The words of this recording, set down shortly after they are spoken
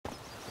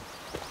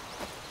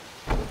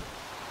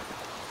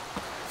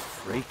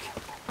freak.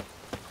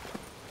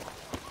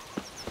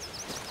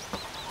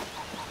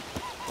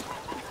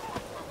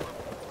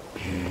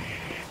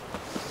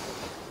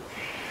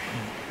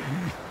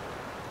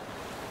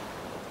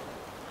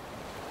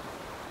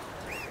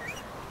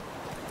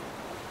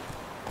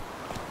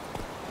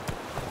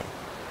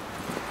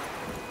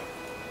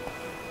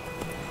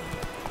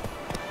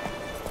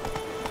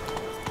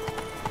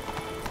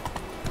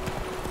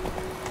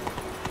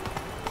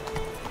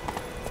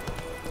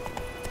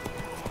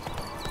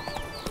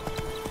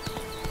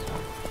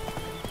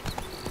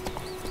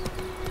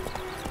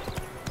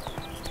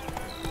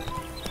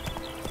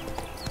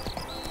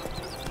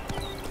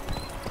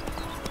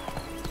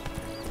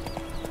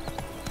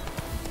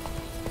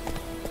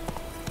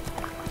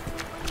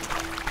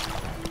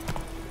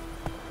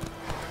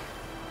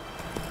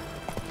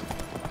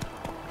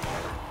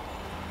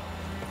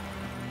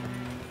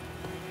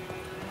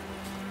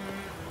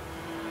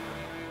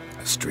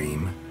 A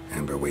stream,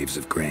 amber waves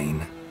of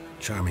grain.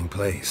 Charming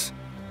place.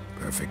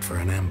 Perfect for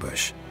an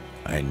ambush.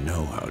 I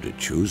know how to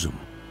choose them.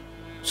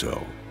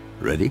 So,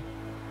 ready?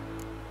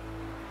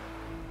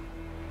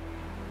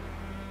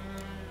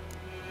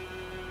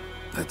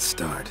 Let's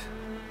start.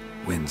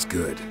 Wind's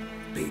good.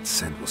 Bait's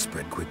scent will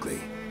spread quickly.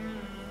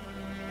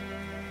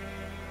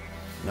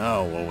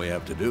 Now all we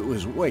have to do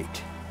is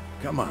wait.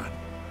 Come on.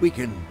 We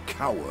can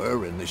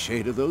cower in the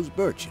shade of those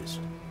birches.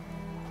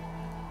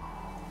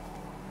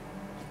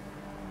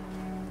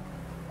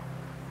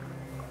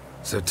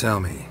 So tell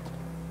me,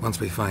 once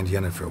we find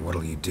Yennefer,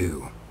 what'll you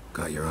do?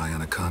 Got your eye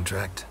on a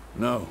contract?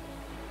 No.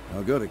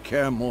 I'll go to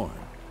Kaer Morhen.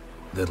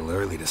 Little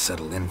early to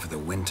settle in for the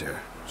winter.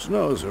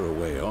 Snows are a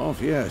way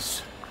off,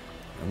 yes.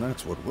 And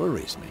that's what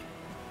worries me.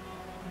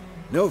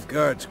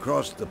 Nilfgaard's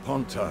crossed the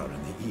Pontar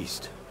in the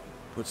east.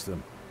 Puts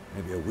them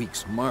maybe a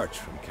week's march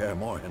from Kaer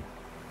Morhen.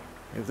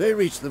 If they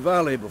reach the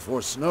valley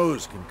before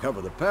snows can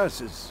cover the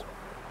passes,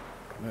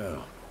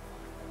 well,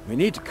 we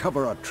need to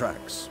cover our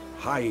tracks,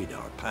 hide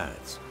our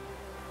paths.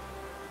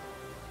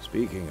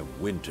 Speaking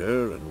of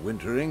winter and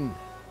wintering,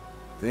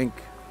 think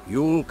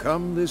you'll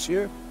come this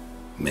year?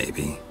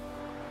 Maybe.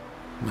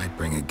 Might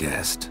bring a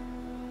guest.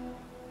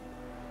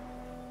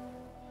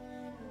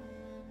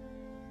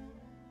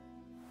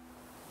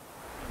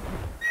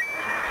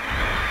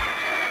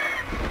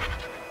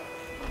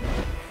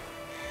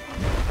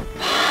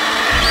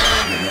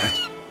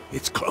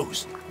 It's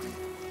closed.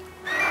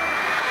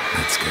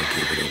 Let's go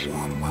give it a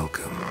warm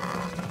welcome.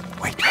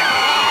 Wait.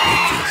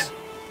 Take this.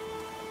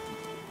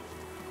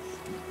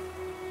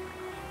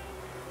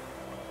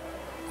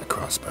 A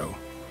crossbow.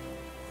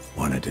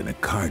 Won it in a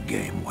card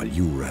game while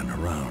you ran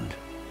around.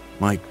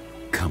 Might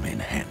come in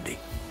handy.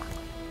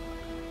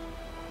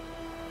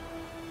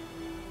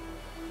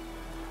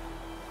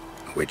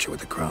 A witcher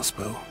with a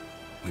crossbow?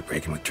 We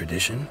breaking with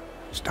tradition?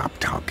 Stop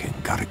talking.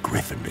 Got a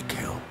griffin to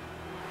kill.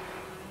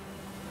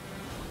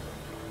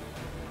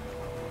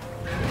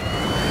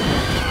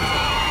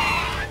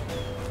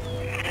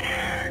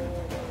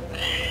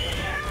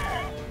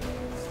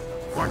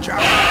 Watch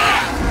out!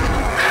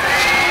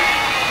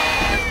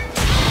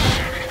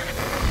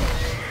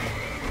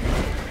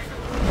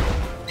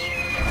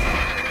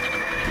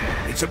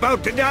 It's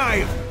about to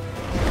dive!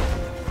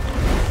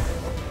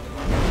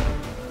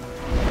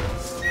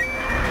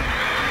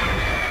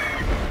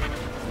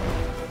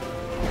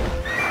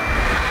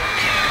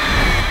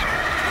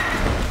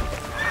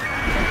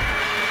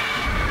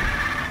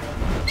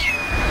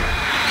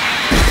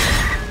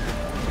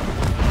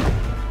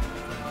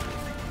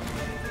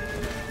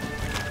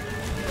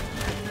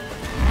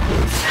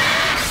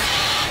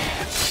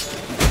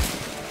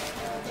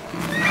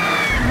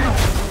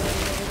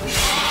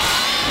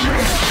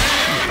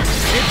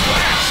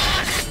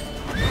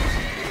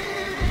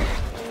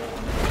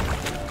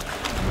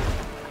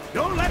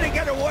 Don't let it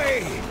get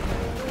away!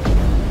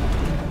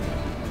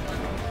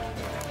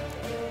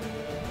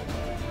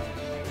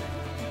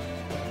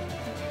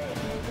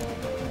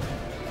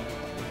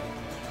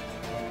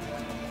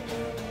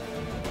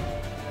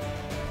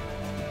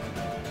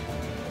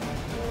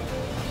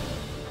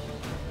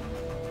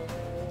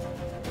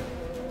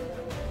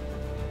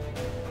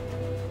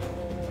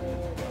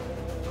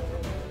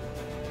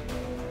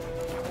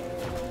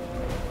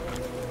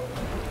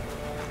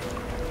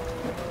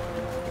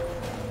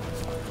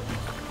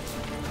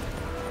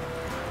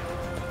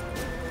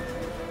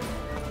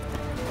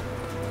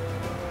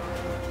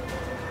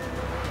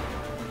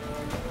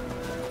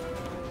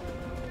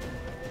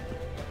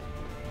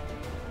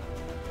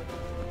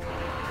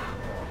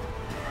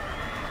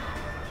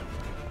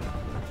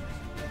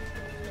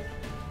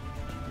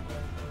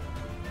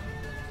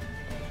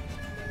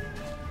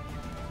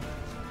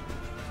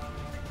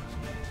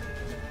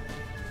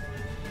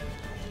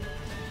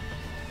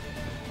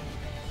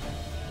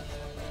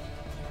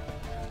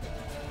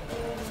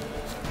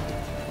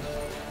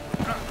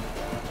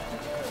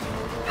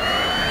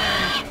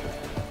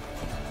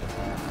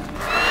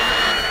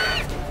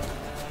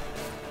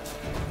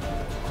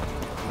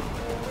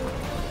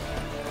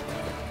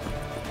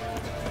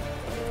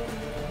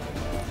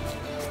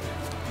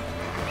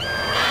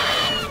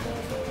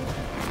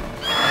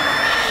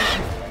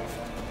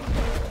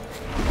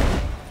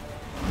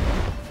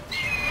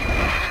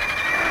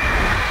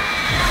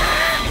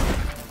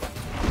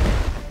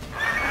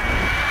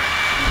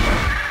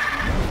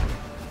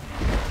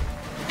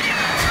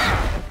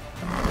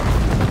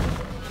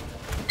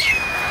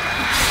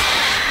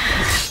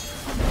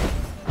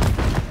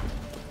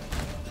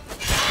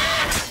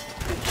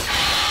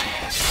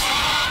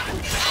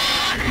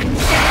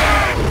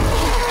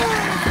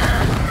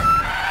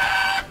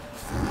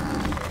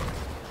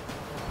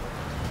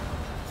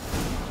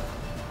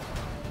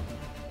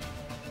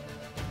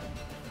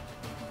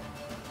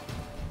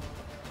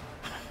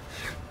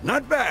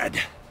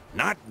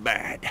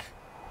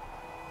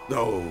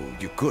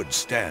 could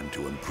stand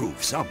to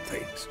improve some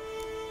things.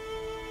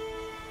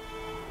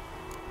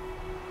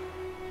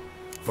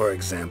 For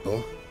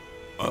example?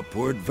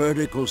 Upward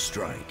vertical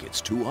strike,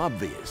 it's too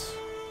obvious.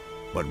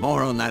 But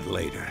more on that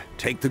later.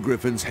 Take the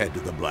Griffins, head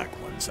to the Black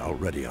Ones. I'll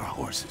ready our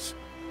horses.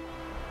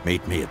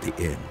 Meet me at the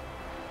inn.